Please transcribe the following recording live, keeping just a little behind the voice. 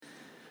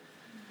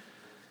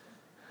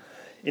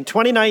In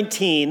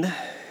 2019,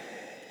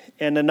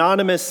 an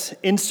anonymous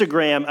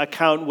Instagram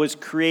account was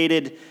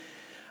created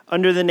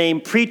under the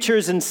name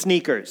Preachers and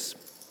Sneakers.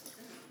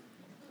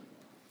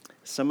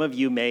 Some of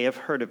you may have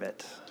heard of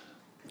it.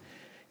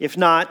 If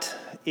not,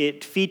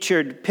 it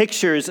featured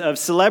pictures of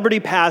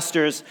celebrity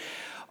pastors,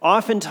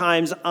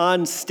 oftentimes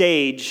on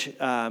stage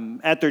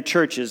at their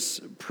churches,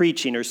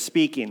 preaching or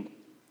speaking.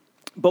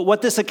 But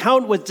what this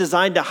account was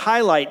designed to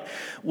highlight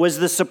was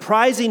the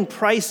surprising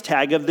price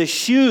tag of the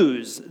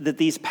shoes that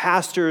these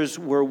pastors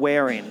were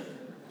wearing,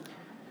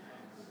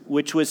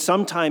 which was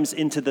sometimes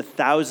into the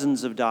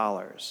thousands of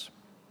dollars.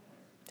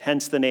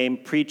 Hence the name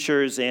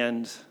Preachers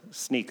and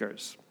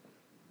Sneakers.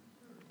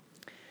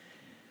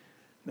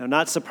 Now,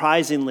 not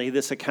surprisingly,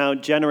 this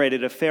account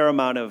generated a fair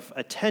amount of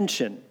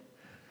attention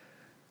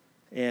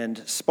and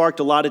sparked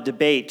a lot of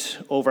debate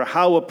over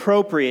how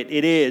appropriate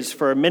it is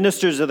for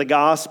ministers of the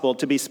gospel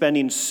to be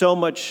spending so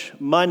much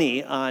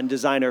money on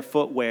designer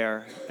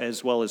footwear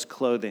as well as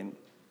clothing.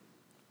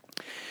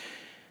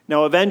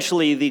 Now,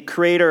 eventually, the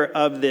creator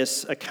of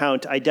this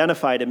account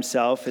identified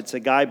himself. It's a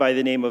guy by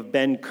the name of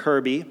Ben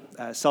Kirby,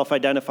 a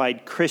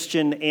self-identified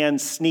Christian and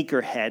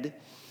sneakerhead.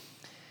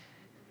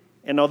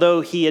 And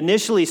although he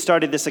initially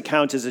started this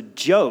account as a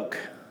joke,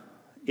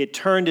 it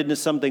turned into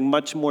something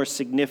much more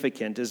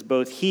significant as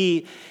both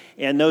he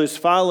and those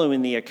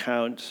following the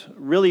account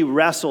really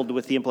wrestled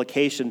with the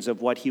implications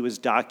of what he was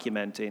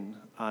documenting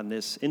on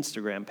this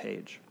Instagram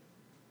page.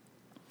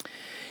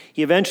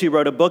 He eventually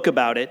wrote a book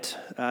about it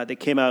that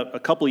came out a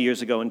couple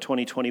years ago in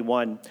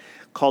 2021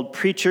 called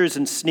Preachers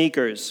and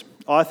Sneakers: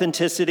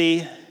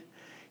 Authenticity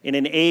in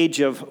an Age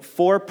of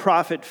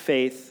For-Profit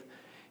Faith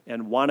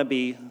and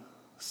Wannabe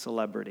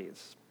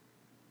Celebrities.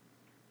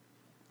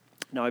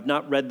 Now, I've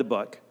not read the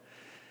book,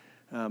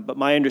 but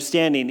my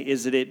understanding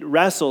is that it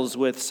wrestles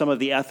with some of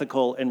the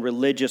ethical and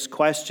religious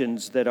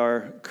questions that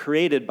are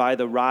created by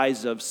the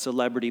rise of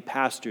celebrity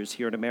pastors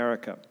here in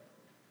America.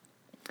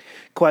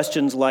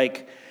 Questions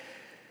like,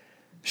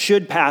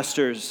 should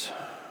pastors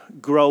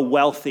grow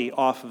wealthy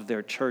off of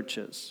their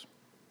churches?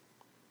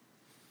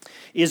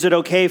 Is it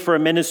okay for a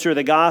minister of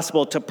the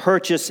gospel to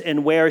purchase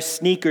and wear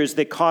sneakers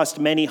that cost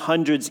many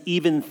hundreds,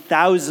 even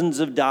thousands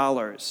of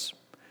dollars,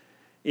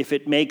 if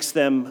it makes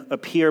them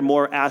appear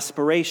more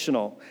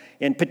aspirational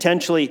and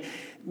potentially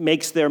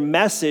makes their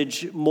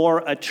message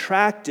more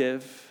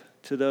attractive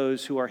to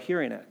those who are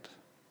hearing it?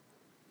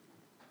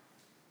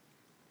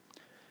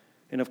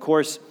 And of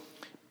course,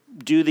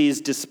 do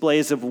these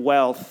displays of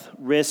wealth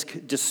risk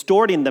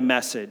distorting the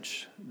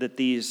message that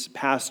these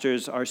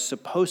pastors are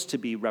supposed to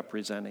be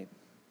representing?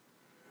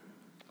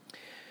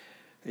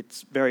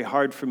 It's very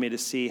hard for me to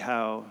see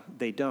how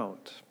they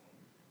don't.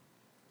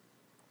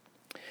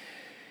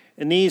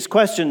 And these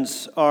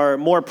questions are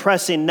more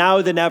pressing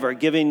now than ever,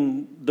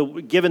 given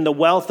the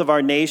wealth of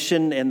our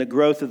nation and the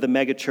growth of the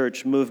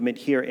megachurch movement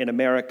here in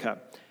America.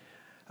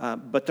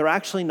 But they're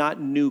actually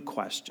not new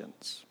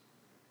questions.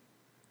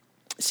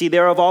 See,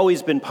 there have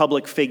always been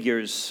public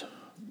figures,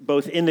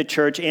 both in the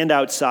church and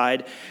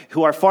outside,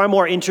 who are far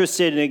more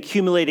interested in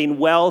accumulating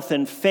wealth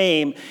and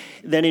fame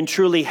than in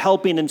truly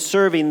helping and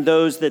serving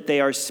those that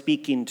they are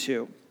speaking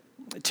to.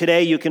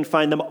 Today, you can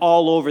find them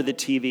all over the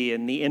TV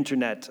and the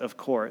internet, of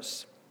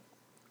course.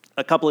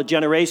 A couple of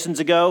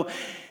generations ago,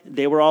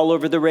 they were all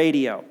over the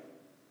radio.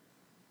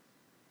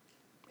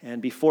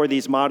 And before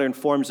these modern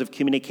forms of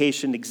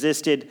communication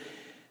existed,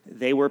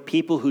 they were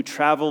people who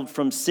traveled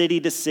from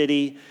city to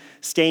city,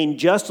 staying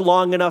just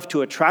long enough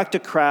to attract a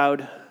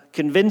crowd,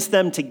 convince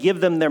them to give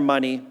them their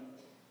money,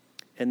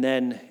 and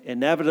then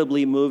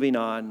inevitably moving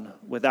on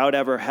without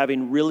ever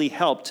having really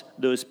helped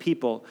those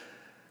people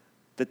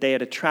that they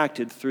had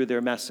attracted through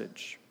their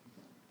message,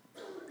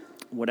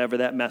 whatever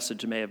that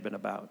message may have been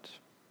about.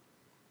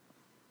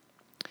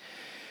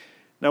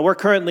 Now, we're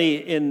currently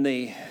in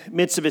the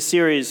midst of a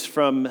series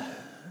from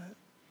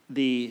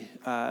the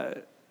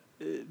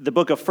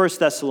book of 1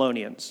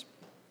 Thessalonians.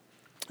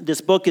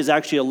 This book is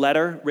actually a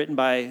letter written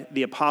by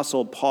the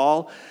Apostle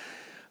Paul,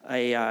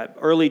 an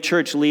early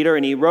church leader,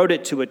 and he wrote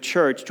it to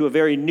a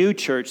very new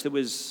church that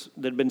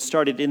had been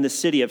started in the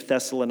city of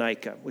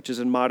Thessalonica, which is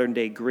in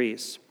modern-day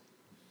Greece.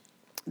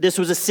 This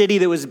was a city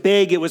that was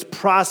big, it was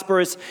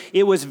prosperous,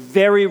 it was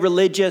very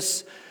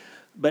religious,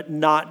 but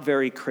not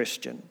very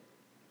Christian.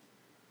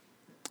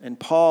 And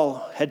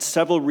Paul had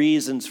several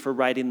reasons for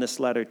writing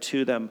this letter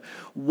to them,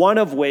 one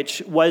of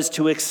which was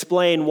to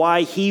explain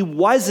why he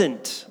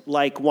wasn't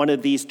like one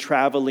of these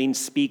traveling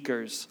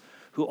speakers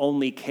who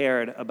only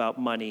cared about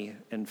money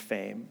and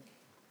fame.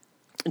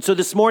 And so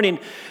this morning,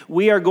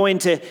 we are going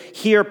to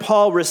hear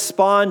Paul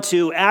respond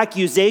to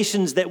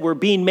accusations that were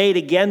being made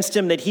against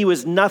him, that he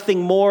was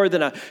nothing more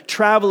than a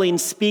traveling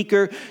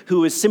speaker who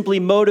was simply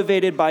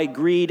motivated by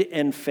greed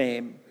and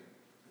fame.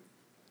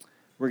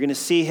 We're going to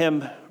see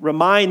him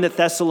remind the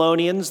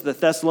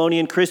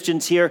Thessalonian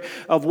Christians here,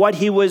 of what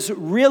he was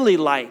really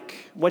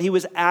like, what he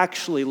was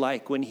actually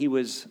like when he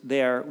was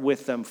there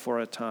with them for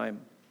a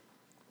time.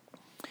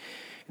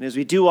 And as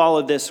we do all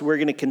of this, we're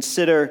going to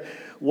consider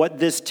what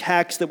this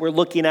text that we're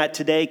looking at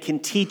today can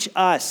teach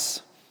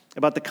us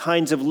about the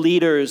kinds of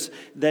leaders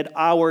that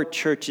our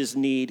churches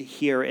need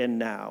here and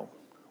now,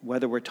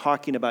 whether we're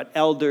talking about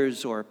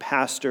elders or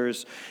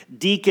pastors,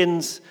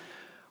 deacons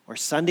or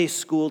Sunday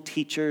school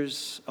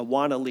teachers,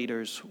 Awana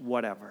leaders,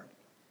 whatever.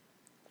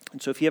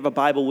 And so if you have a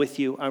Bible with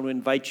you, I would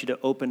invite you to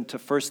open to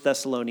 1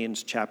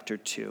 Thessalonians chapter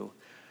 2.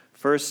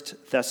 1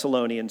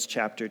 Thessalonians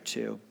chapter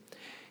 2.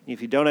 And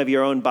if you don't have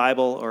your own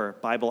Bible or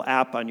Bible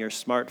app on your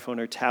smartphone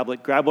or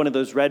tablet, grab one of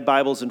those red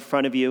Bibles in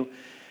front of you,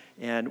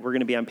 and we're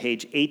going to be on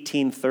page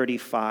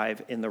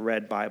 1835 in the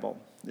red Bible.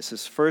 This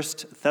is 1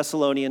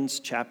 Thessalonians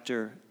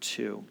chapter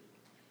 2.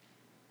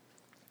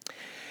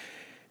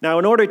 Now,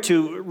 in order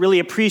to really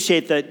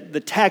appreciate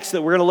the text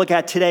that we're going to look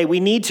at today, we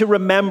need to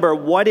remember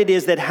what it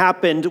is that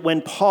happened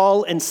when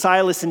Paul and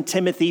Silas and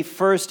Timothy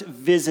first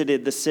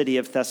visited the city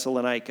of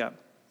Thessalonica.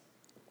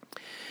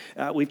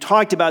 We've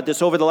talked about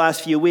this over the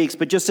last few weeks,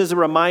 but just as a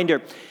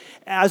reminder,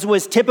 as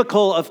was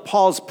typical of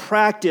Paul's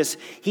practice,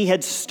 he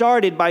had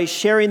started by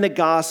sharing the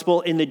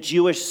gospel in the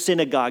Jewish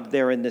synagogue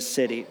there in the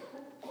city.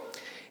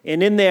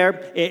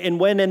 And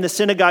when in the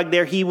synagogue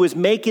there, he was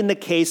making the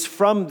case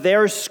from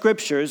their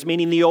scriptures,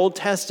 meaning the Old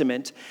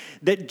Testament,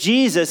 that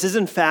Jesus is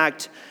in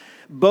fact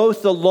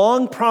both the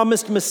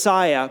long-promised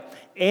Messiah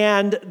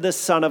and the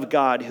Son of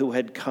God who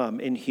had come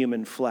in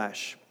human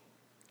flesh.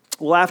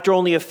 Well, after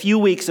only a few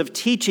weeks of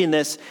teaching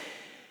this,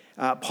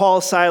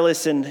 Paul,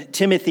 Silas, and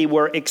Timothy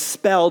were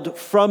expelled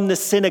from the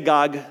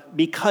synagogue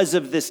because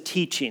of this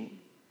teaching,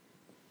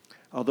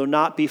 although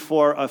not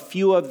before a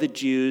few of the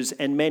Jews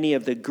and many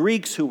of the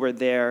Greeks who were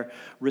there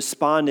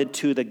responded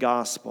to the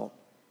gospel.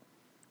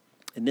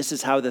 And this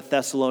is how the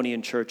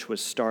Thessalonian church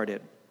was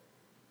started.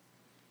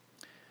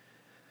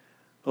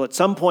 Well, at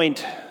some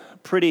point,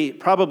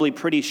 probably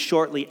pretty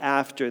shortly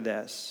after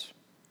this,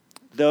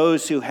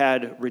 those who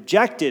had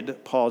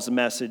rejected Paul's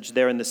message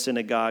there in the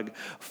synagogue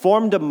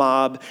formed a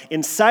mob,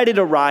 incited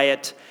a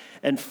riot,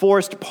 and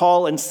forced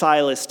Paul and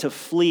Silas to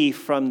flee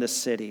from the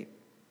city.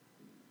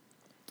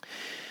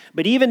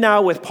 But even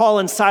now, with Paul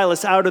and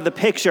Silas out of the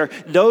picture,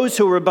 those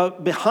who were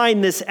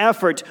behind this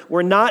effort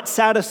were not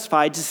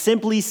satisfied to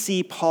simply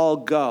see Paul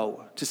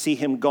go, to see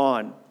him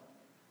gone.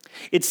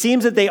 It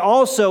seems that they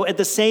also, at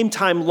the same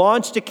time,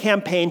 launched a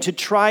campaign to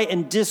try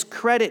and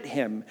discredit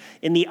him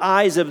in the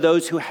eyes of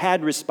those who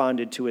had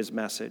responded to his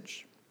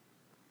message.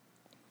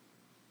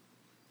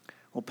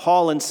 Well,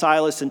 Paul and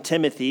Silas and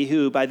Timothy,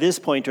 who by this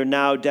point are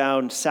now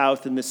down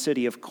south in the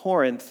city of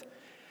Corinth,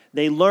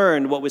 they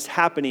learned what was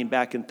happening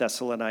back in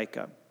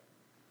Thessalonica.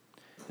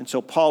 And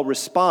so Paul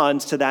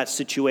responds to that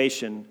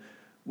situation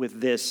with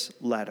this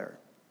letter.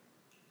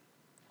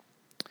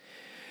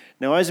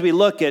 Now, as we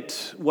look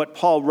at what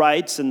Paul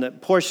writes in the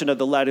portion of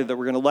the letter that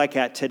we're going to look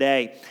at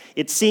today,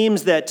 it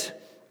seems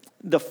that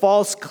the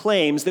false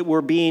claims that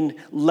were being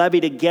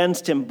levied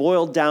against him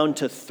boiled down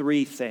to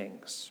three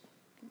things.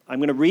 I'm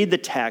going to read the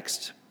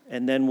text,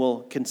 and then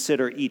we'll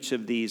consider each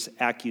of these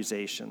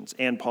accusations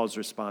and Paul's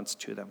response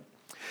to them.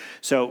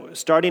 So,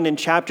 starting in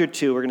chapter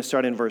 2, we're going to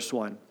start in verse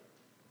 1.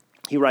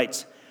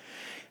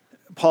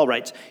 Paul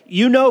writes,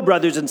 "You know,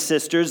 brothers and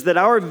sisters, that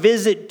our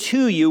visit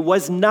to you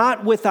was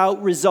not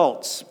without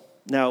results."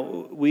 Now,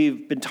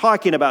 we've been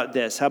talking about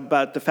this,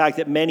 about the fact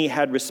that many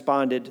had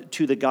responded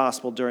to the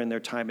gospel during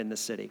their time in the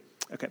city.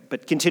 Okay,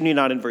 but continuing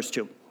on in verse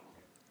 2.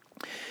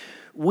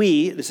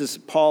 This is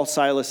Paul,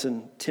 Silas,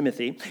 and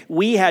Timothy,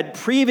 we had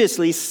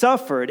previously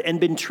suffered and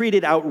been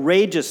treated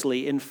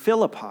outrageously in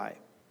Philippi,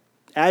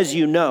 as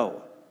you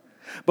know.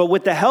 But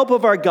with the help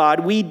of our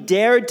God, we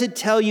dared to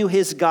tell you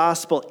his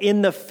gospel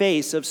in the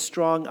face of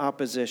strong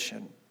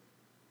opposition.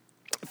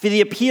 For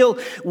the appeal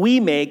we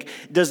make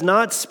does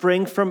not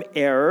spring from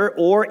error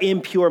or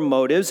impure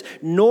motives,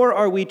 nor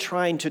are we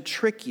trying to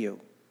trick you.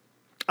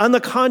 On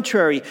the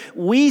contrary,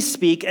 we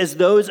speak as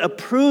those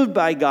approved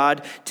by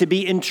God to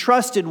be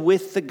entrusted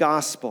with the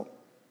gospel.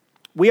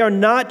 We are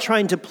not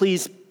trying to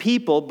please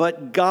people,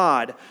 but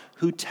God,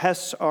 who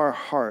tests our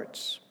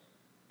hearts.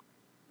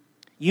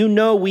 You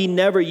know we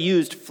never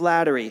used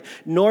flattery,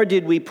 nor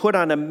did we put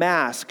on a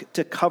mask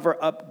to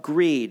cover up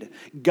greed.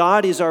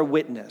 God is our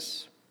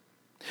witness.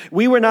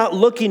 We were not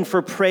looking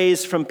for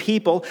praise from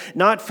people,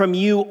 not from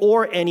you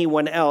or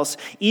anyone else,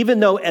 even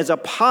though as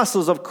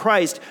apostles of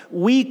Christ,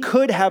 we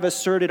could have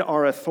asserted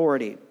our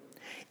authority.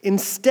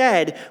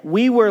 Instead,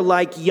 we were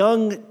like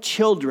young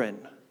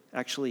children,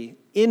 actually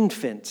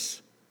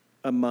infants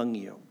among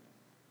you.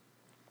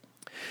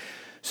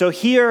 So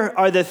here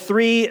are the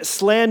three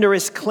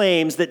slanderous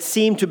claims that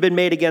seem to have been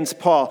made against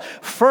Paul.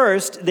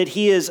 First, that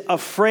he is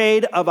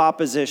afraid of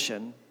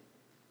opposition.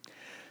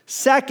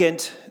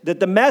 Second,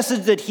 that the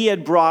message that he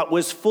had brought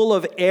was full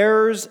of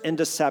errors and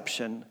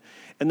deception.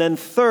 And then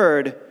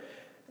third,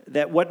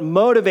 that what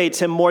motivates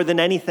him more than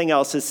anything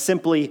else is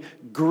simply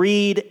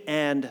greed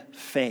and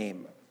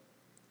fame.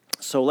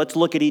 So let's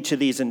look at each of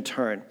these in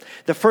turn.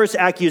 The first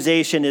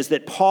accusation is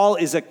that Paul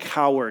is a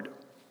coward.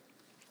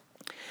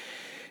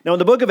 Now, in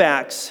the book of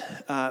Acts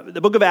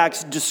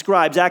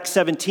describes, Acts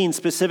 17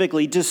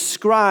 specifically,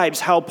 describes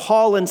how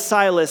Paul and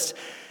Silas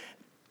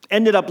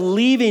ended up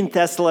leaving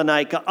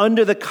Thessalonica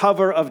under the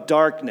cover of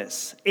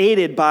darkness,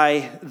 aided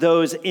by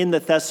those in the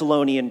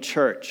Thessalonian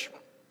church.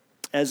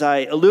 As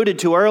I alluded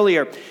to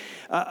earlier,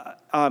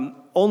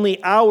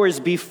 only hours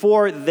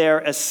before their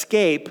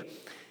escape,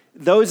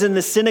 those in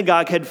the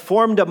synagogue had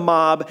formed a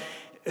mob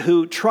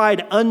who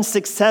tried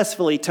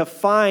unsuccessfully to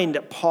find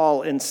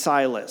Paul and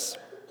Silas.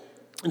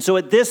 And so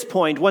at this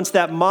point, once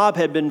that mob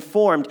had been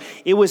formed,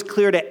 it was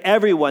clear to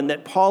everyone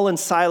that Paul and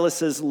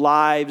Silas's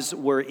lives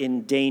were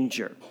in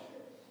danger.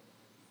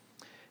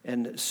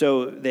 And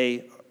so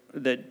the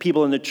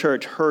people in the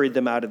church hurried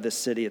them out of the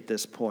city at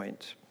this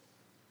point.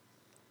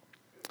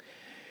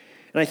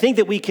 And I think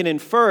that we can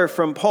infer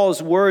from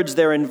Paul's words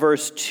there in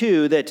verse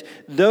 2 that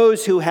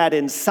those who had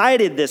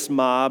incited this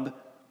mob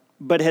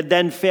but had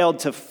then failed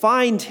to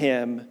find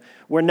him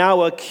were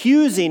now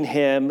accusing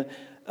him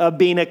of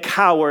being a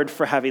coward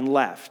for having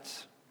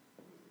left,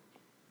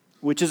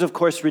 which is, of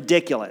course,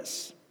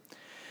 ridiculous.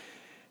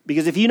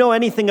 Because if you know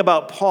anything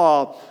about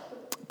Paul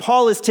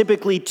is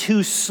typically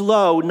too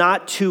slow,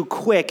 not too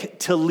quick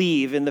to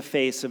leave in the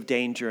face of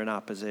danger and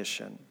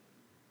opposition.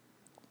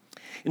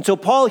 And so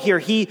Paul here,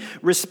 he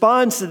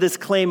responds to this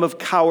claim of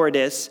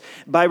cowardice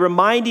by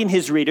reminding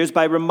his readers,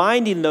 by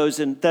reminding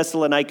those in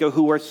Thessalonica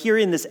who were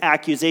hearing this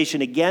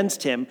accusation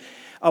against him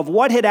of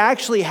what had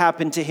actually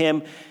happened to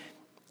him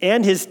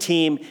and his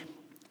team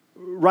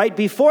right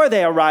before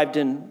they arrived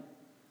in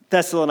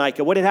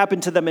Thessalonica, what had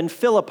happened to them in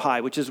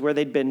Philippi, which is where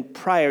they'd been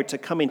prior to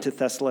coming to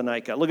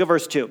Thessalonica. Look at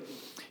verse 2.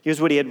 Here's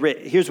what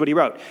he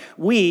wrote.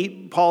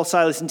 We, Paul,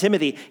 Silas, and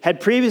Timothy, had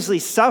previously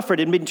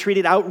suffered and been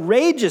treated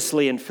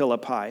outrageously in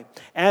Philippi,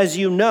 as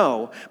you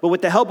know. But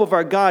with the help of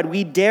our God,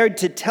 we dared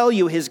to tell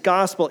you his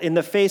gospel in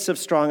the face of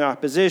strong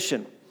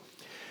opposition.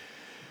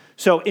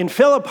 So in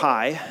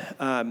Philippi,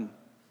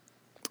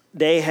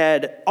 they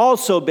had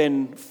also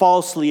been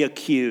falsely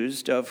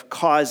accused of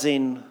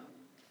causing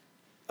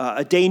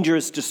a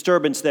dangerous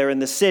disturbance there in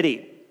the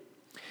city.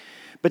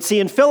 But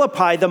see, in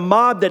Philippi, the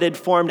mob that had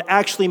formed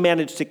actually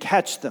managed to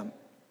catch them.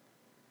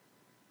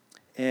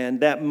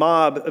 And that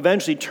mob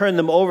eventually turned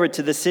them over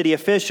to the city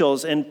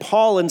officials, and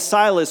Paul and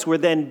Silas were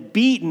then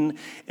beaten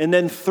and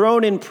then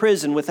thrown in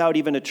prison without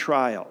even a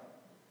trial.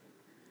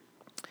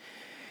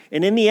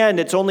 And in the end,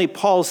 it's only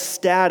Paul's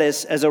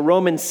status as a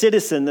Roman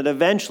citizen that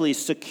eventually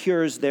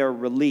secures their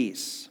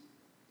release.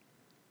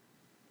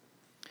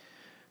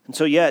 And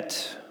so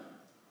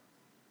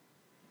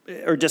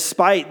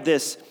despite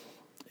this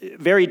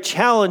very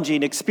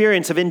challenging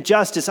experience of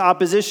injustice,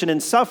 opposition,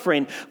 and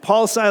suffering,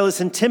 Paul,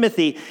 Silas, and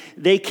Timothy,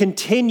 they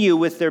continue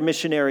with their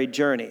missionary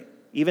journey,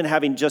 even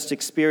having just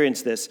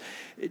experienced this,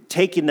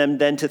 taking them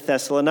then to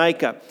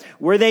Thessalonica,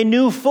 where they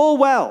knew full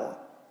well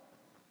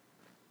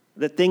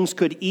that things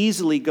could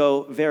easily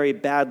go very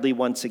badly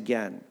once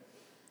again.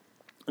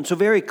 And so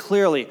very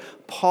clearly,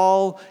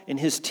 Paul and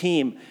his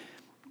team,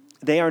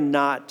 they are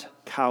not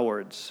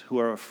cowards who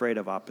are afraid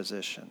of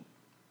opposition.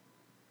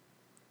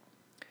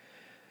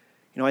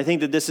 I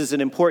think that this is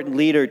an important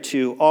leader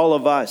to all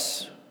of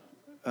us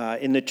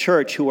in the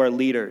church who are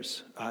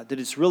leaders, that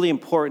it's really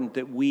important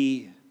that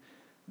we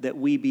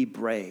be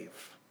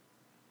brave,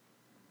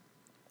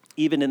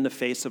 even in the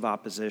face of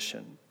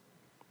opposition.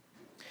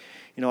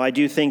 I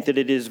do think that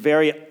it is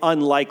very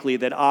unlikely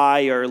that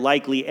I, or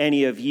likely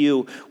any of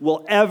you,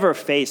 will ever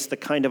face the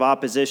kind of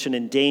opposition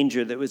and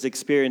danger that was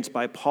experienced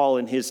by Paul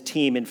and his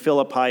team in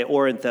Philippi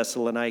or in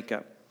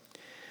Thessalonica.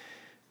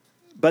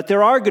 But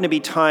there are going to be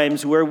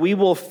times where we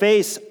will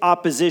face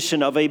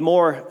opposition of a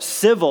more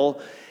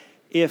civil,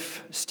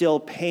 if still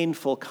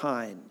painful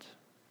kind.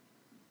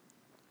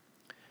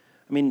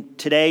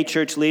 Today,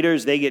 church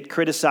leaders, they get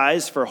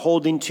criticized for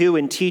holding to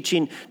and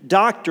teaching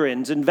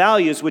doctrines and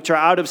values which are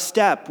out of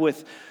step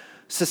with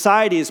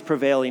society's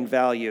prevailing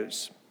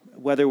values,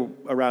 whether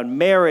around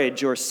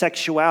marriage or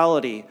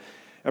sexuality,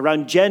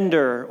 around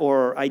gender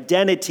or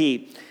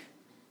identity,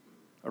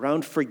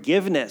 around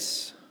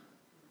forgiveness,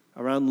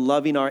 around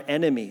loving our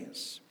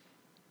enemies.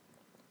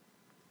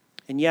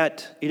 And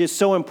yet, it is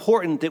so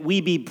important that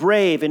we be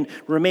brave and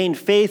remain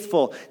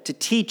faithful to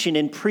teaching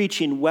and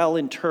preaching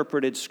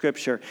well-interpreted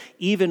Scripture,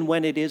 even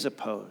when it is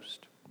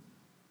opposed.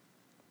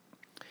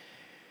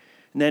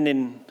 And then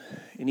in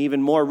an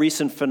even more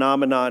recent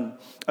phenomenon,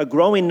 a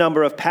growing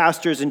number of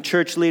pastors and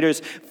church leaders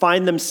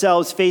find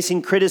themselves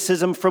facing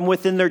criticism from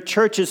within their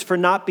churches for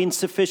not being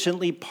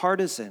sufficiently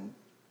partisan.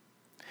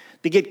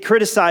 They get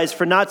criticized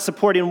for not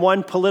supporting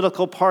one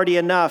political party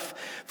enough,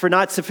 for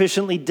not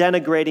sufficiently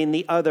denigrating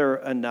the other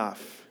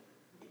enough.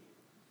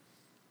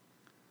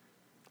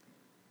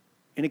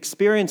 In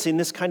experiencing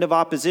this kind of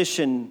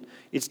opposition,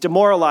 it's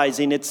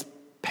demoralizing, it's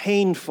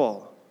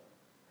painful.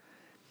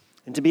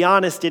 And to be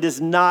honest, it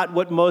is not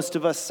what most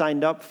of us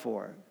signed up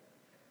for.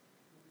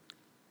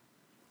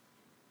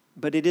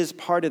 But it is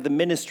part of the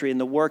ministry and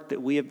the work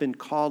that we have been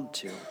called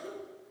to.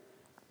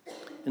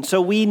 And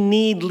so we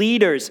need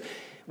leaders.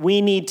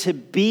 We need to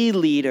be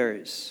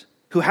leaders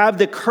who have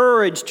the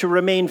courage to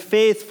remain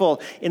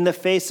faithful in the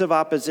face of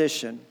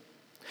opposition.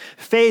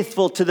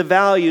 faithful to the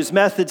values,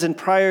 methods, and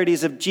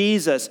priorities of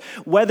Jesus,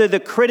 whether the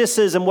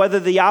criticism, whether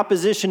the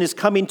opposition is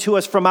coming to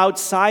us from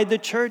outside the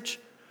church,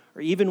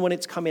 or even when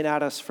it's coming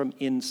at us from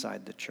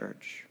inside the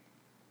church.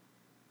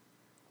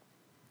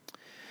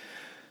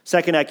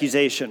 Second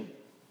accusation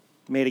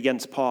made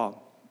against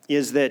Paul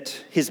is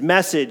that his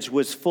message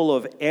was full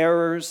of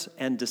errors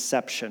and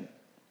deception.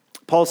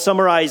 Paul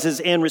summarizes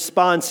and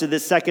responds to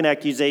this second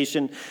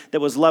accusation that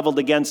was leveled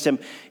against him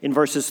in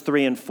verses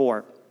 3 and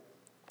 4.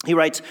 He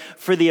writes,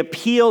 "For the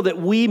appeal that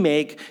we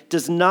make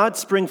does not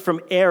spring from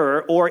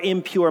error or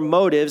impure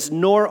motives,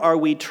 nor are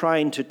we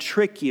trying to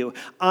trick you.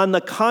 On the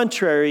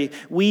contrary,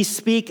 we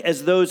speak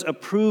as those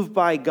approved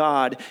by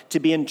God to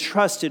be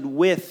entrusted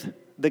with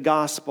the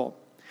gospel.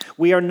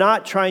 We are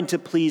not trying to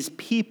please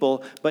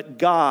people, but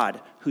God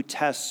who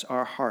tests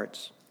our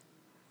hearts."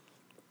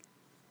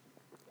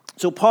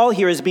 So Paul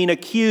here is being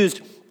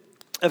accused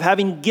of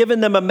having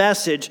given them a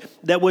message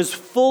that was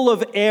full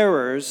of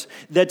errors,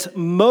 that's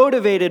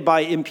motivated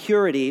by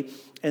impurity,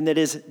 and that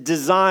is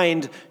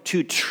designed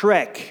to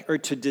trick or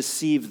to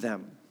deceive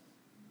them.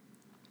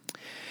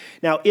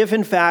 Now, if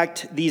in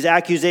fact these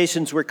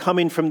accusations were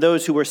coming from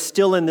those who were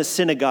still in the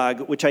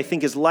synagogue, which I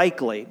think is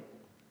likely,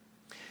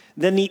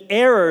 then the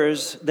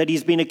errors that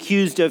he's being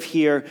accused of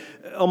here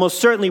almost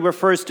certainly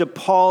refers to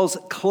Paul's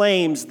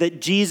claims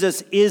that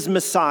Jesus is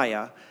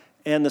Messiah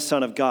and the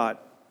Son of God.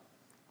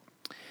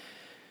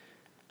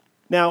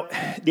 Now,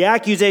 the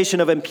accusation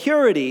of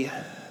impurity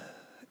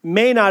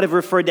may not have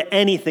referred to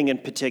anything in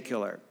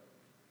particular.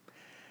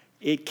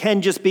 It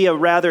can just be a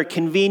rather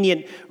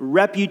convenient,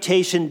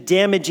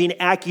 reputation-damaging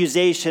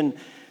accusation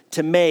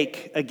to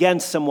make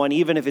against someone,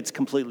 even if it's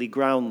completely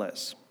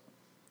groundless.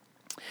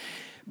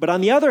 But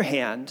on the other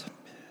hand,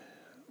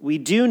 we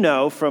do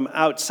know from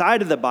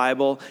outside of the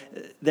Bible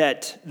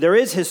that there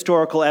is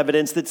historical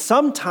evidence that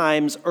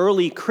sometimes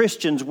early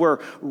Christians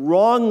were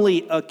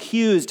wrongly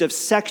accused of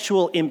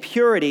sexual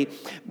impurity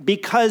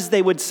because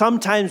they would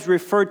sometimes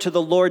refer to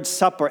the Lord's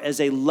Supper as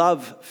a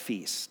love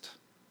feast.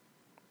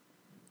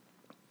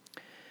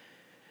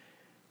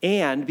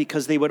 And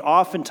because they would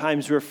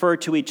oftentimes refer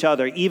to each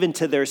other, even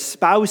to their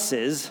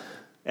spouses,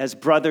 as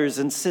brothers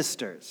and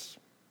sisters.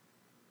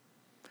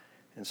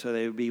 And so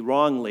they would be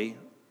wrongly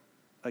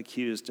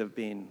accused of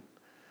being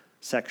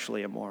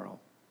sexually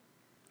immoral.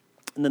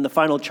 And then the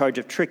final charge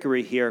of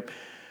trickery here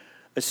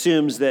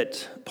assumes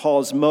that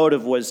Paul's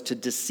motive was to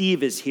deceive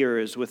his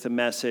hearers with a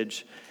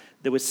message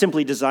that was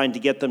simply designed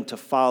to get them to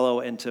follow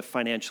and to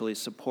financially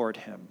support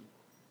him.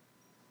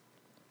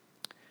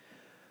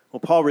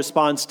 Well, Paul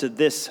responds to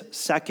this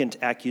second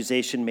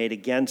accusation made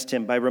against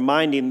him by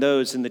reminding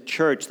those in the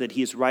church that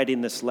he's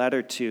writing this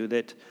letter to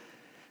that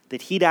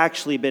he'd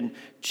actually been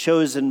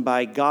chosen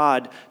by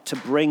God to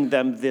bring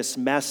them this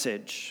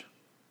message.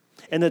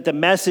 And that the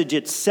message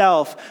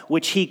itself,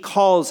 which he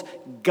calls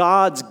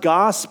God's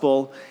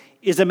gospel,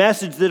 is a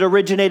message that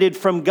originated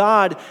from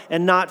God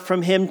and not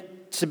from him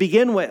to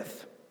begin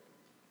with.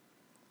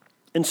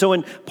 And so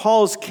in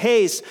Paul's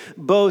case,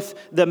 both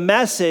the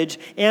message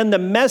and the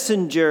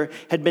messenger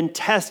had been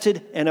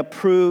tested and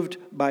approved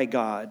by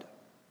God.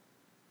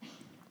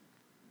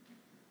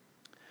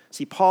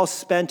 See, Paul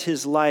spent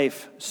his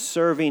life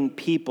serving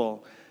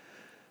people,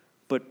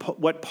 but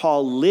what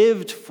Paul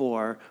lived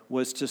for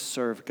was to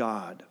serve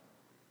God.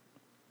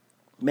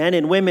 Men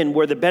and women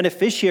were the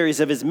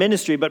beneficiaries of his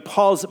ministry, but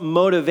Paul's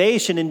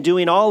motivation in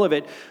doing all of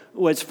it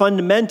was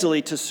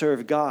fundamentally to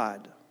serve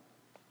God.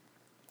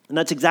 And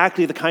that's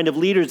exactly the kind of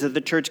leaders that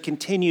the church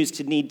continues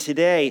to need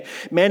today.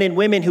 Men and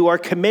women who are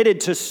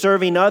committed to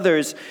serving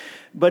others,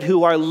 but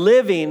who are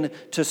living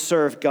to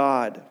serve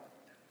God.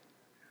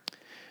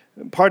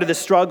 Part of the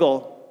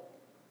struggle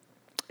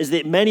is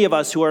that many of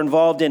us who are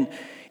involved in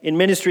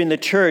ministry in the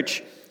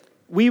church,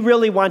 we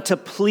really want to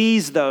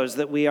please those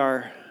that we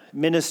are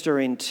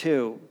ministering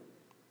to.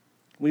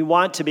 We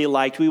want to be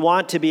liked. We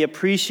want to be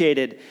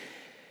appreciated.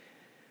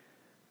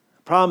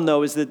 The problem,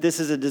 though, is that this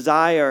is a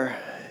desire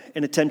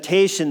and a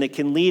temptation that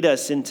can lead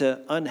us into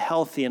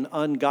unhealthy and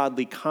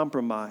ungodly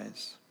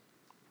compromise,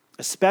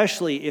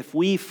 especially if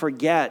we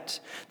forget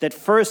that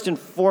first and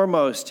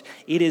foremost,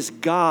 it is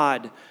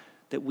God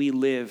that we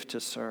live to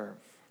serve.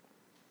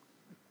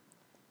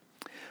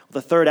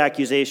 The third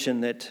accusation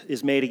that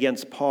is made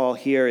against Paul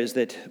here is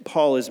that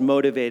Paul is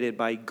motivated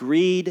by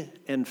greed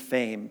and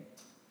fame.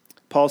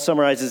 Paul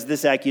summarizes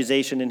this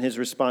accusation in his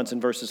response in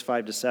verses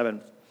 5 to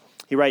 7.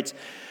 He writes,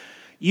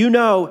 "You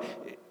know,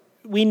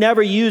 we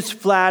never used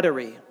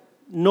flattery,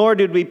 nor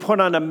did we put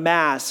on a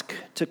mask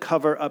to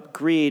cover up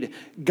greed.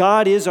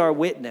 God is our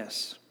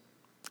witness.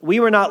 We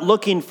were not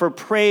looking for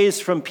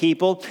praise from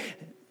people,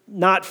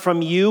 not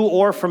from you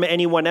or from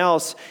anyone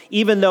else,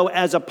 even though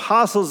as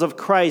apostles of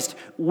Christ,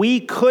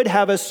 we could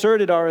have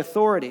asserted our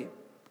authority.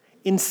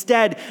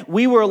 Instead,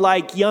 we were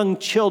like young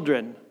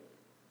children."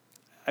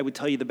 I would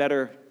tell you the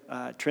better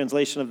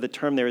translation of the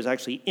term there is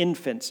actually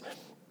infants.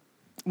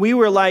 "We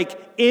were like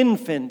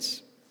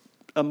infants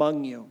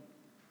among you."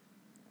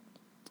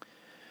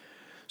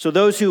 So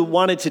those who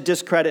wanted to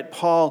discredit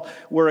Paul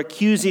were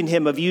accusing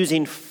him of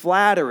using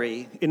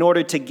flattery in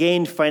order to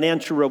gain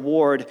financial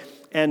reward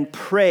and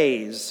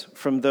praise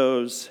from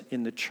those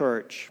in the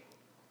church.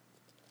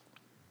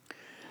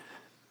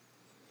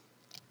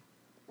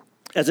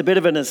 As a bit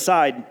of an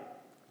aside,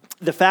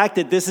 the fact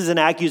that this is an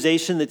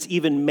accusation that's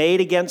even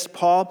made against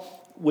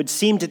Paul would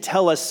seem to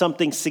tell us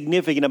something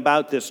significant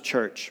about this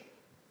church.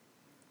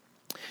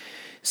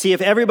 See,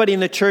 if everybody in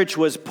the church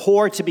was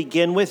poor to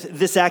begin with,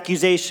 this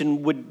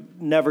accusation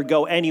would never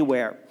go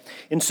anywhere.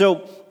 And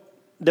so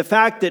the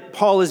fact that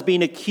Paul is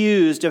being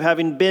accused of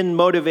having been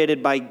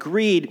motivated by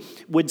greed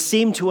would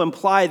seem to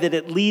imply that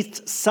at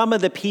least some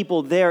of the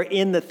people there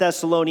in the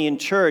Thessalonian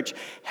church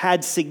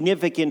had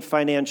significant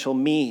financial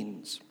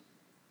means.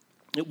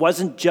 It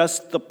wasn't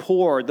just the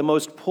poor, the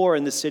most poor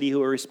in the city who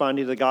were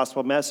responding to the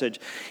gospel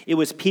message. It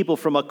was people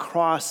from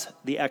across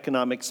the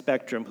economic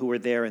spectrum who were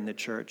there in the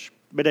church.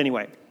 But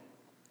anyway,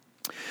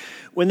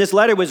 when this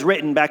letter was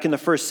written back in the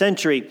first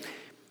century,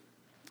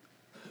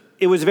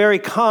 it was very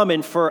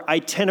common for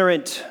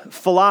itinerant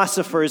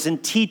philosophers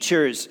and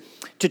teachers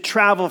to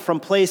travel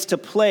from place to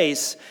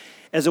place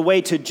as a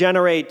way to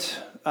generate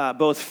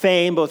both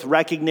fame, both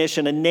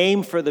recognition, a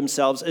name for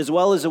themselves, as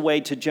well as a way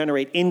to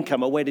generate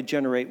income, a way to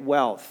generate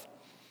wealth.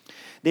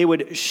 They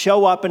would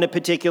show up in a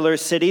particular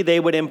city.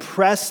 They would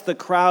impress the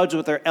crowds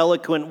with their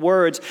eloquent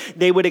words.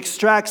 They would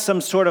extract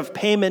some sort of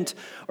payment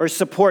or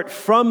support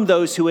from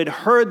those who had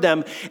heard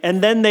them,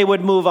 and then they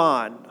would move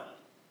on.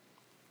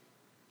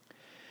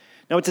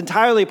 Now, it's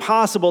entirely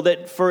possible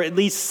that for at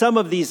least some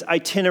of these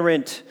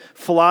itinerant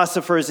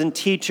philosophers and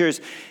teachers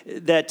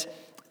that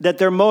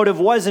their motive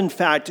was in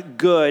fact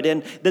good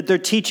and that their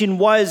teaching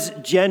was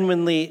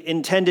genuinely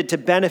intended to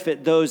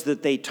benefit those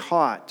that they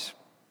taught.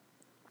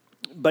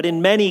 But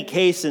in many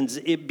cases,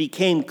 it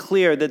became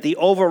clear that the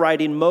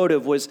overriding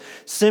motive was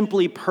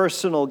simply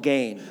personal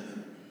gain,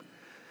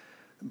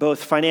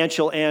 both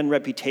financial and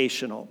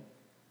reputational.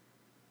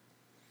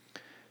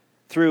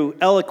 Through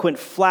eloquent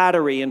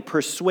flattery and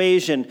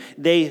persuasion,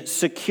 they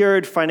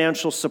secured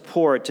financial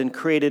support and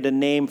created a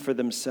name for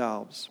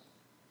themselves.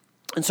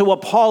 And so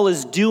what Paul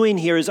is doing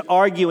here is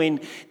arguing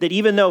that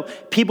even though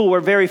people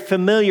were very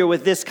familiar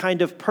with this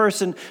kind of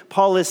person,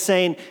 Paul is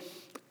saying,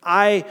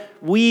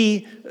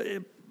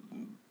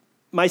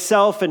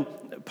 myself and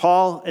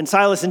Paul and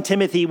Silas and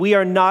Timothy, we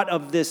are not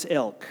of this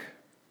ilk.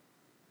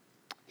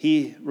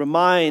 He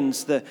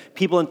reminds the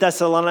people in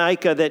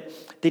Thessalonica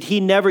that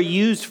he never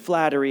used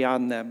flattery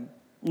on them,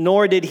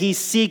 nor did he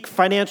seek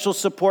financial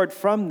support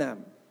from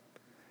them,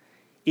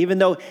 even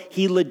though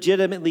he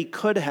legitimately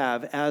could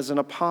have as an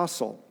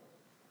apostle.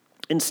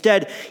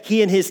 Instead,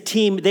 he and his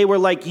team, they were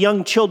like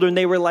young children.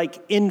 They were like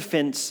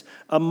infants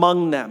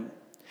among them.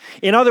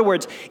 In other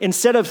words,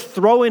 instead of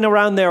throwing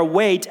around their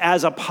weight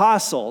as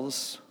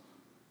apostles,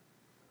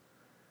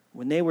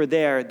 when they were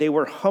there, they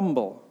were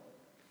humble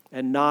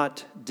and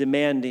not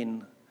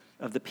demanding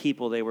of the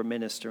people they were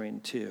ministering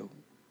to.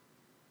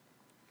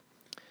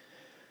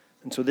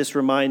 And so this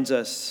reminds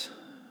us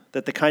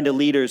that the kind of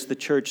leaders the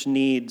church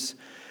needs,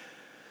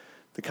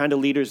 the kind of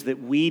leaders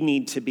that we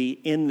need to be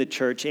in the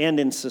church and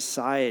in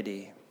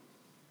society,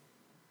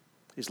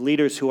 is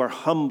leaders who are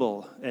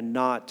humble and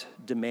not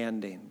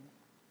demanding.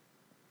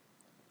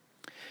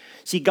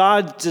 See,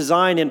 God's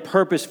design and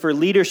purpose for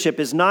leadership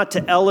is not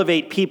to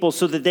elevate people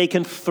so that they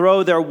can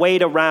throw their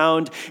weight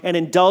around and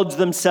indulge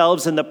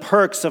themselves in the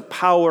perks of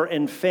power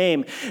and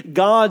fame.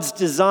 God's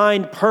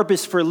designed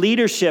purpose for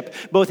leadership,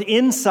 both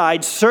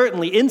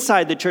certainly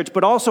inside the church,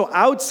 but also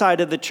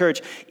outside of the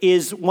church,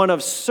 is one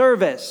of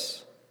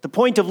service. The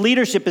point of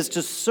leadership is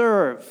to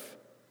serve.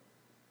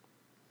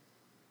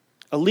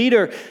 A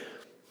leader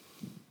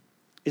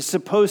is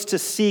supposed to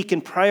seek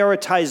and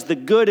prioritize the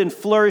good and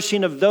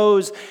flourishing of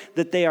those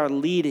that they are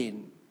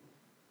leading.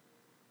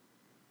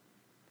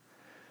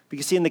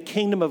 Because see, in the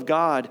kingdom of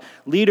God,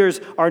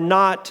 leaders are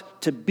not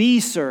to be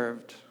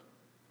served,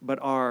 but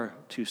are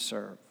to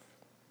serve.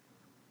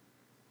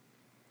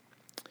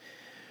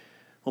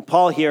 Well,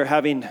 Paul here,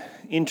 having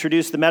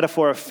introduced the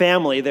metaphor of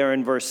family there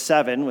in verse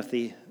 7 with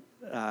the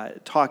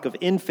talk of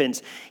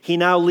infants, he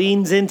now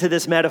leans into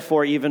this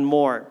metaphor even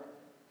more.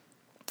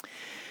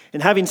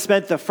 And having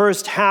spent the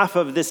first half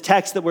of this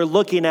text that we're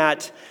looking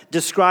at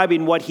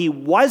describing what he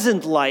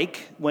wasn't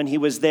like when he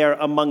was there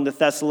among the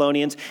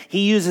Thessalonians,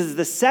 he uses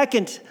the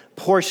second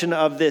portion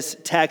of this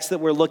text that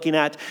we're looking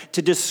at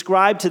to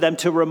describe to them,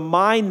 to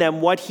remind them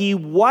what he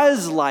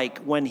was like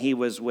when he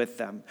was with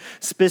them.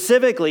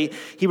 Specifically,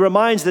 he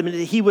reminds them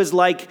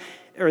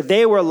that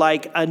they were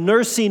like a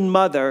nursing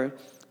mother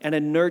and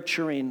a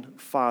nurturing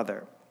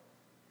father.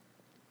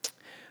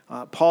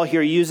 Paul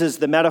here uses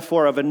the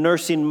metaphor of a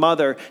nursing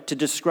mother to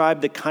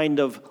describe the kind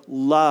of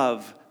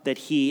love that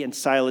he and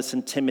Silas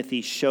and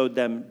Timothy showed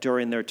them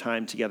during their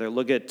time together.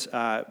 Look at,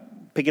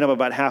 picking up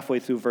about halfway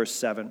through verse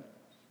 7.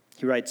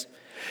 He writes,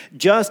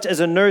 "Just as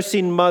a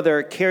nursing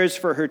mother cares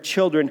for her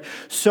children,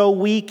 so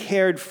we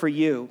cared for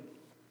you.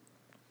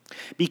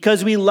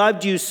 Because we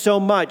loved you so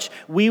much,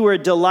 we were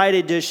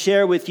delighted to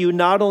share with you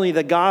not only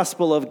the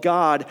gospel of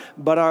God,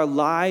 but our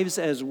lives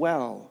as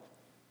well.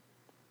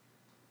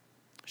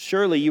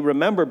 Surely you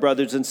remember,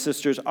 brothers and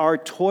sisters, our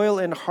toil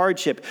and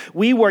hardship.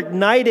 We worked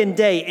night and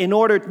day in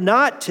order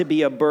not to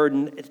be a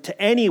burden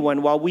to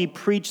anyone while we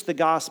preach the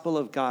gospel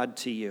of God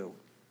to you.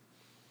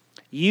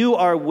 You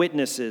are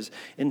witnesses,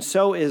 and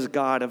so is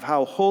God, of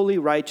how holy,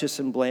 righteous,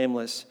 and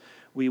blameless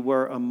we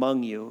were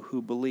among you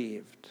who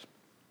believed.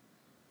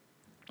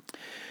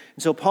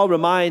 And so Paul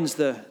reminds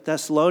the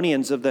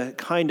Thessalonians of the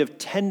kind of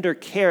tender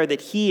care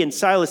that he and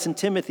Silas and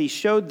Timothy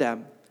showed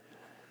them.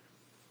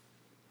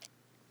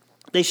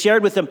 They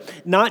shared with them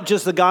not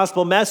just the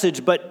gospel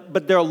message,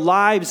 but their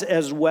lives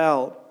as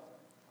well.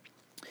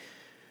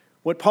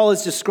 What Paul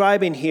is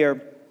describing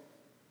here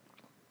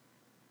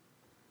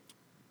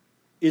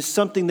is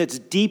something that's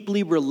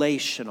deeply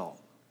relational.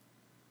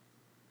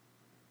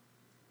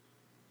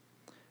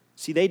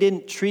 See, they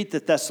didn't treat the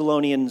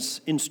Thessalonians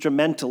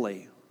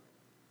instrumentally,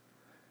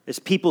 as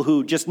people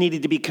who just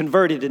needed to be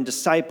converted and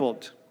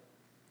discipled.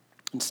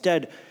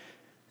 Instead,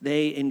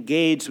 they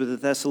engaged with the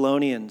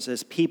Thessalonians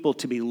as people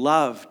to be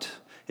loved,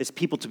 as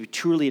people to be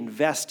truly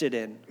invested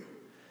in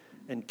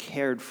and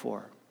cared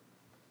for.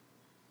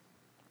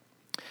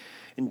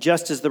 And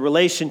just as the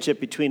relationship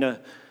between a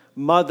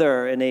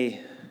mother and an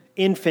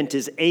infant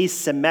is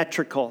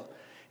asymmetrical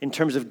in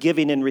terms of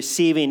giving and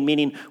receiving,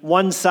 meaning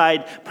one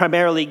side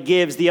primarily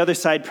gives, the other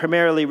side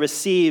primarily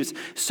receives,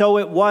 so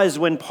it was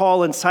when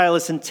Paul and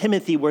Silas and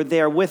Timothy were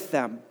there with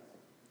them.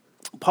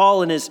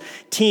 Paul and his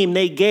team,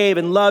 they gave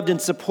and loved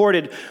and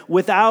supported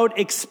without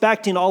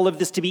expecting all of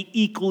this to be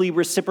equally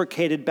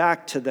reciprocated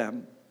back to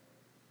them.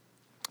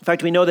 In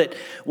fact, we know that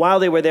while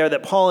they were there,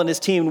 that Paul and his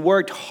team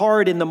worked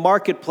hard in the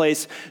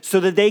marketplace so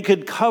that they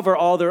could cover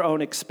all their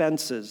own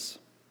expenses.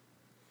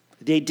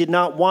 They did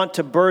not want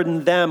to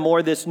burden them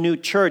or this new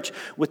church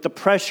with the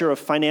pressure of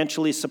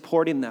financially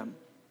supporting them.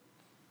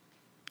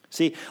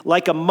 See,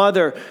 like a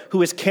mother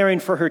who is caring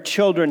for her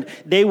children,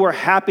 they were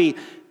happy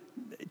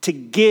to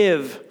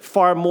give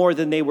far more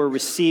than they were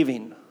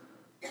receiving.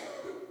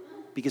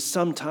 Because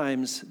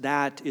sometimes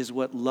that is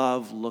what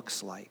love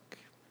looks like.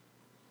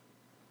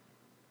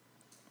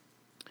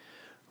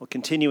 Well,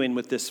 continuing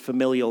with this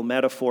familial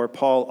metaphor,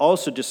 Paul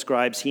also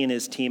describes he and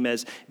his team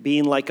as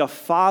being like a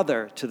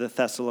father to the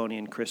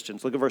Thessalonian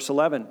Christians. Look at verse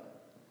 11.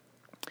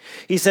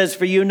 He says,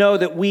 "For you know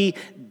that we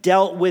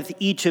dealt with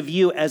each of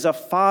you as a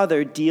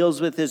father deals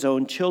with his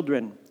own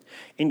children,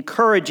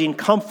 encouraging,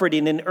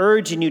 comforting, and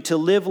urging you to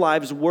live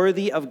lives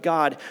worthy of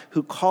God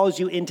who calls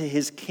you into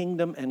his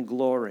kingdom and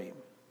glory."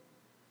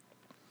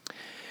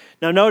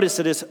 Now notice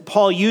that as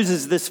Paul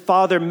uses this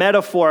father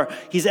metaphor,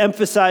 he's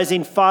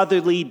emphasizing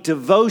fatherly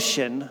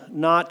devotion,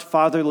 not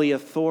fatherly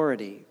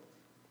authority.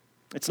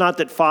 It's not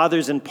that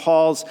fathers and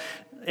Paul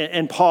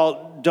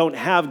don't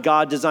have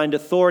God-designed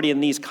authority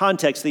in these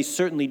contexts. They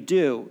certainly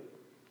do.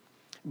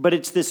 But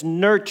it's this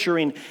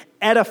nurturing,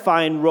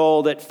 edifying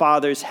role that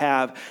fathers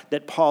have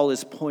that Paul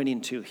is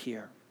pointing to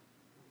here.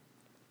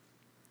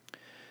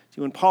 See,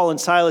 when Paul and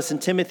Silas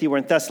and Timothy were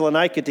in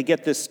Thessalonica to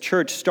get this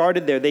church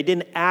started there, they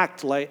didn't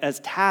act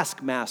as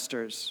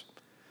taskmasters.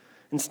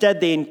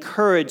 Instead, they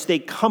encouraged, they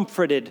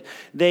comforted,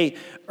 they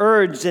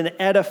urged and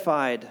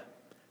edified,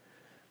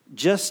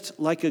 just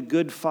like a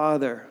good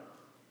father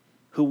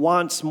who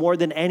wants more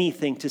than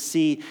anything to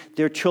see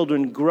their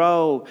children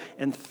grow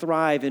and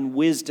thrive in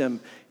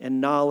wisdom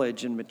and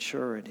knowledge and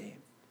maturity.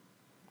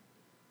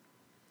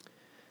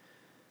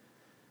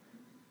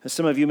 As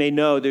some of you may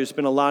know, there's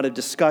been a lot of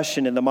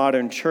discussion in the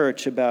modern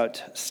church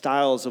about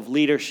styles of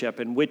leadership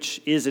and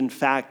which is, in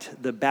fact,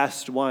 the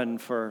best one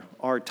for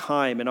our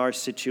time and our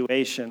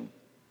situation.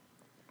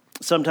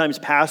 Sometimes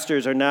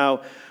pastors are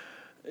now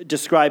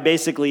described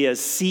basically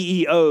as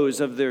CEOs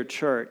of their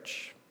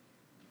church.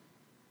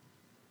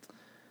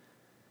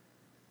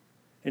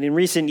 And in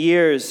recent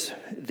years,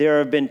 there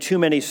have been too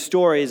many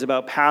stories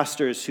about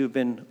pastors who've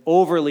been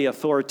overly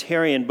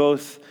authoritarian,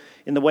 both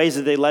in the ways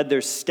that they led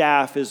their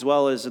staff as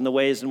well as in the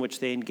ways in which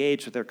they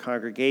engaged with their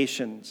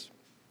congregations.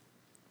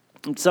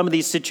 And some of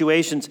these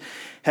situations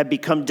have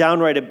become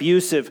downright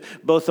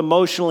abusive, both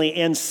emotionally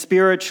and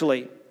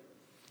spiritually,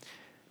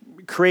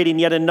 creating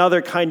yet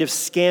another kind of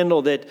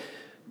scandal that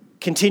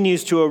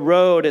continues to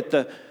erode at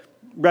the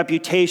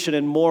reputation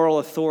and moral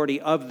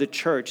authority of the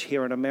church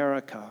here in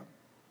America.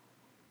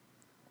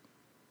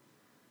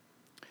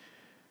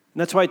 And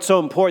that's why it's so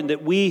important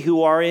that we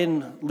who are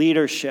in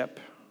leadership,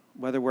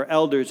 whether we're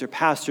elders or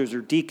pastors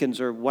or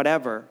deacons or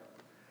whatever,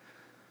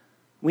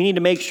 we need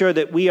to make sure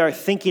that we are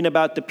thinking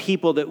about the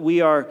people that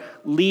we are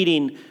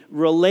leading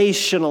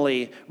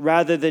relationally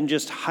rather than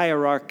just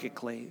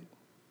hierarchically.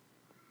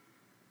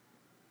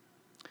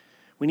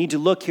 We need to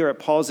look here at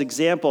Paul's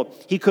example.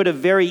 He could have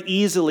very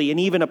easily and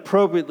even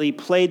appropriately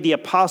played the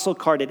apostle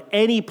card at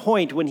any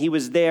point when he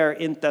was there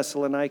in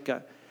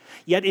Thessalonica.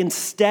 Yet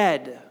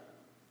instead,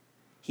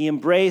 he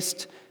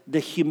embraced the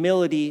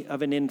humility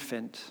of an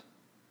infant,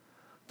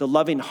 the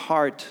loving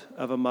heart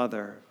of a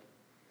mother,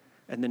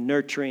 and the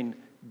nurturing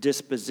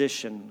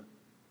disposition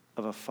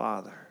of a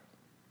father.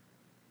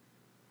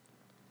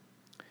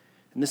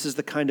 And this is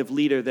the kind of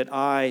leader that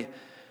I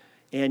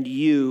and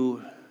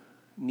you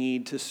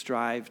need to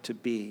strive to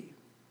be.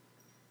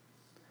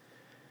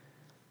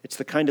 It's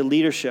the kind of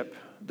leadership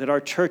that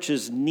our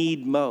churches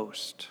need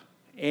most,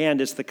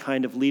 and it's the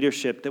kind of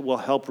leadership that will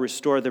help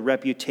restore the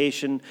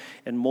reputation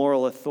and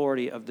moral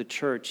authority of the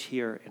church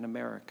here in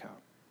America.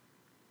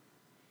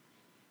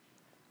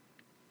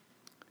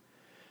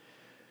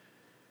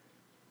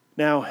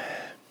 Now,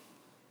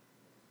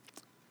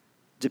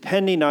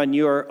 depending on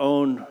your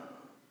own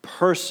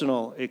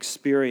personal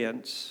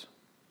experience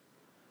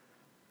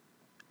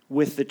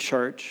with the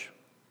church,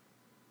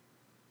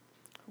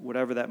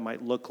 whatever that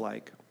might look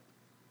like,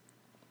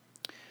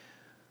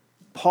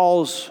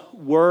 Paul's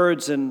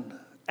words and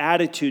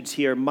attitudes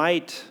here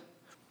might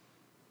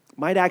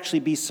actually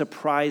be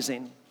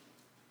surprising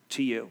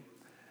to you.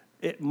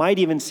 It might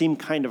even seem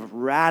kind of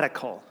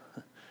radical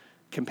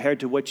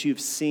compared to what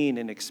you've seen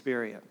and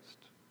experienced.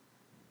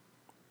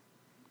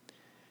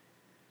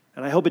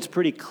 And I hope it's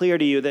pretty clear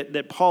to you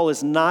that Paul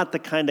is not the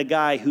kind of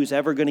guy who's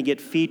ever going to get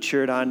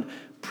featured on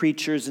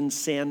Preachers in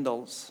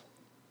Sandals.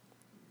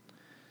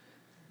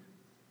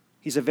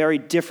 He's a very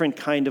different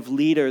kind of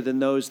leader than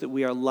those that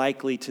we are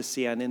likely to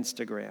see on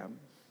Instagram.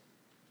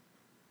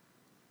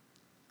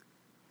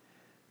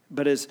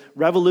 But as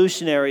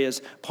revolutionary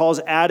as Paul's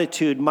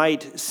attitude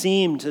might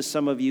seem to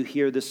some of you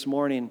here this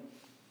morning,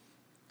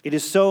 it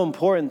is so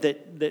important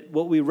that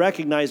what we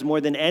recognize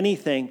more than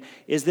anything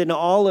is that in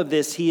all of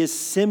this, he is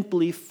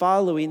simply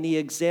following the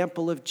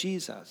example of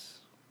Jesus.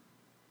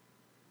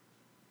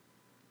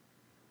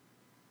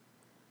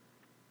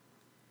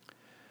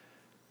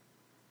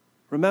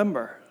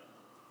 Remember,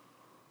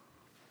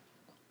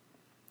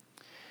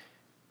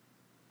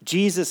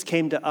 Jesus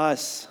came to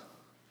us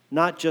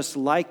not just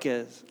like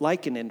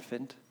an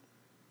infant,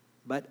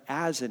 but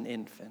as an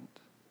infant.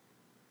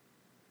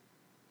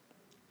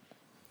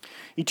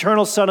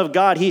 Eternal Son of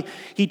God,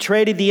 he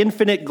traded the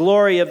infinite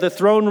glory of the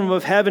throne room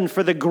of heaven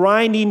for the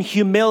grinding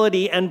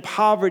humility and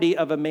poverty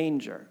of a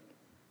manger.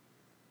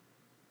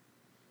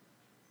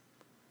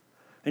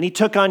 And he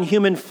took on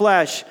human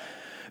flesh,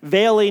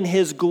 veiling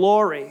his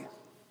glory,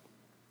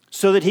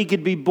 so that he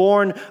could be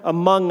born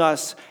among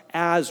us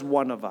as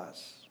one of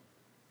us.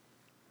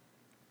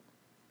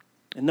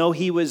 And though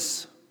he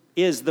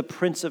is the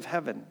Prince of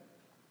Heaven,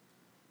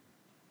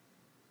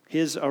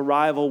 his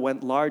arrival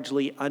went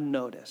largely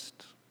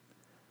unnoticed,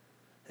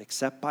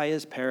 except by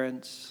his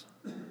parents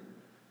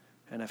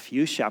and a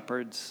few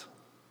shepherds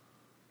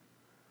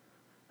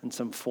and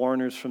some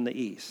foreigners from the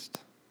east.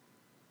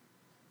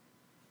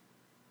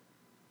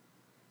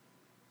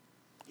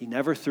 He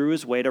never threw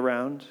his weight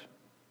around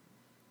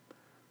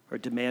or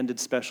demanded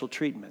special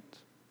treatment.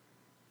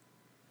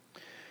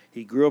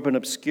 He grew up in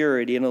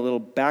obscurity in a little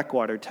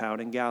backwater town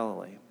in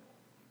Galilee.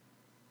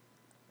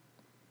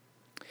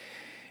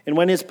 And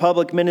when his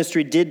public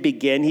ministry did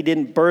begin, he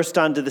didn't burst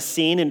onto the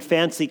scene in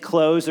fancy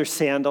clothes or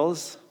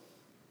sandals,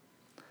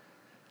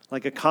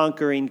 like a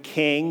conquering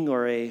king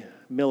or a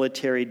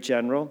military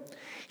general.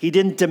 He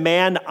didn't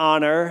demand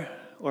honor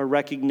or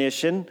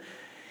recognition.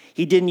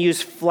 He didn't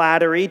use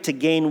flattery to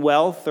gain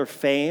wealth or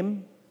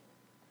fame.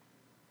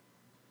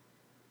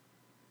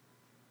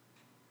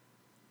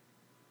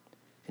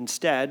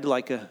 Instead,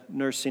 like a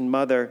nursing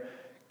mother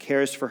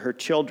cares for her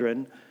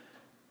children,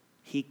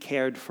 he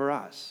cared for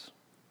us.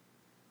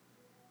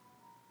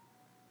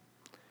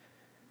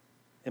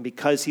 And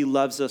because he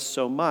loves us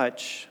so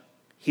much,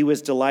 he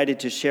was delighted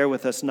to share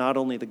with us not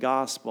only the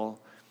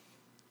gospel,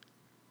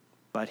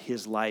 but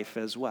his life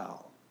as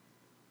well.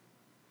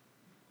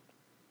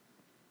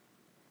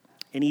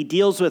 And he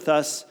deals with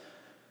us,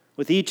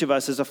 with each of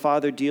us, as a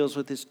father deals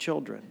with his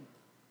children,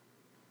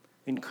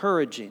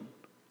 encouraging,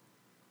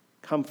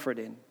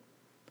 comforting,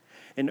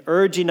 and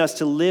urging us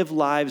to live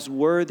lives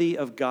worthy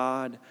of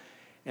God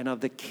and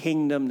of the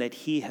kingdom that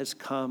he has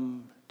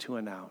come to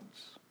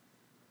announce.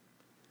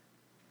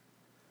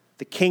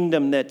 The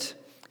kingdom that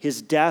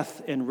his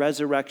death and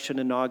resurrection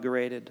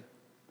inaugurated.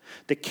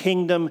 The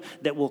kingdom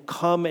that will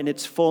come in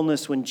its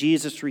fullness when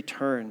Jesus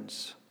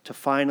returns to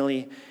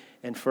finally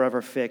and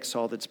forever fix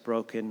all that's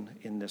broken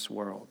in this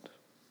world.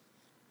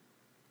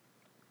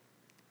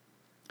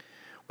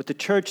 What the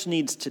church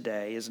needs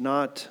today is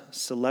not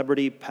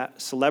celebrity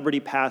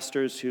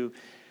pastors who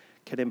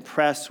can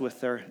impress with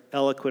their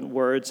eloquent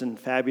words and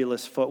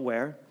fabulous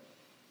footwear,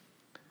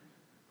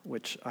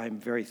 which I'm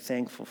very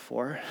thankful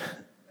for.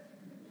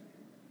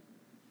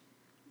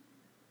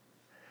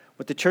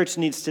 What the church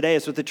needs today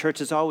is what the church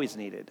has always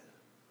needed.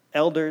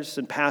 Elders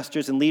and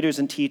pastors and leaders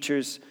and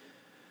teachers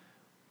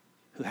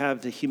who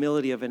have the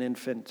humility of an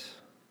infant,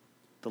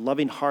 the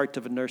loving heart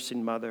of a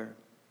nursing mother,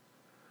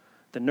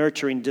 the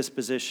nurturing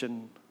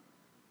disposition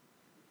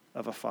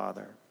of a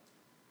father.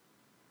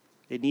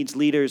 It needs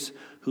leaders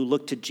who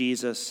look to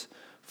Jesus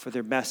for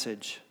their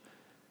message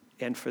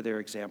and for their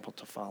example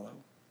to follow.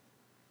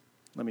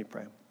 Let me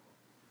pray.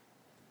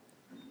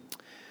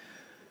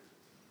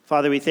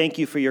 Father, we thank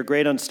you for your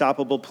great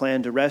unstoppable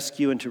plan to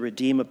rescue and to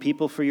redeem a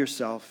people for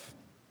yourself.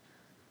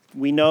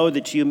 We know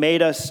that you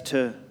made us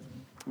to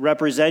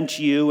represent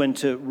you and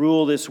to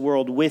rule this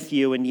world with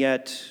you, and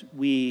yet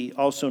we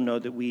also know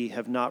that we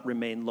have not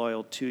remained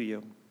loyal to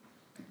you.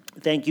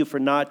 Thank you for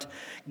not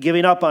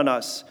giving up on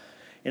us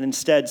and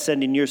instead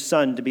sending your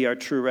Son to be our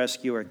true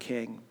rescuer,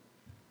 King.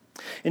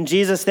 And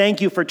Jesus,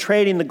 thank you for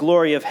trading the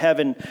glory of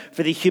heaven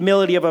for the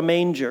humility of a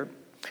manger,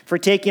 for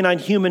taking on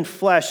human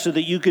flesh so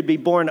that you could be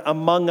born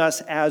among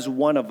us as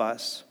one of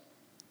us,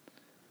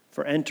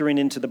 for entering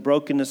into the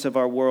brokenness of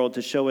our world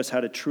to show us how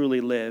to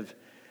truly live,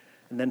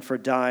 and then for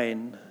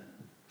dying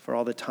for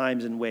all the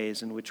times and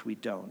ways in which we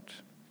don't.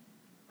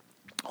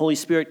 Holy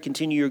Spirit,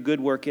 continue your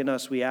good work in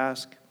us, we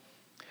ask.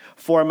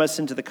 Form us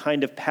into the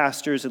kind of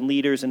pastors and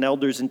leaders and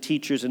elders and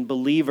teachers and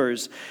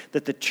believers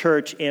that the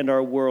church and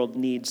our world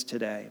needs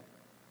today.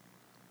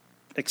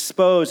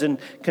 Expose and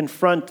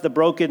confront the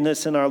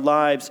brokenness in our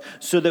lives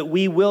so that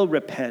we will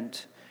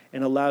repent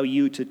and allow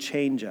you to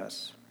change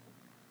us.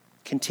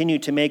 Continue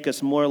to make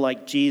us more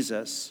like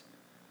Jesus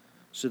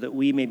so that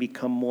we may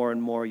become more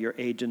and more your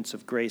agents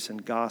of grace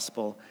and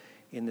gospel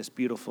in this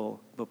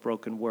beautiful but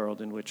broken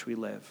world in which we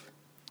live.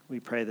 We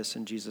pray this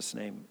in Jesus'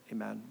 name.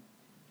 Amen.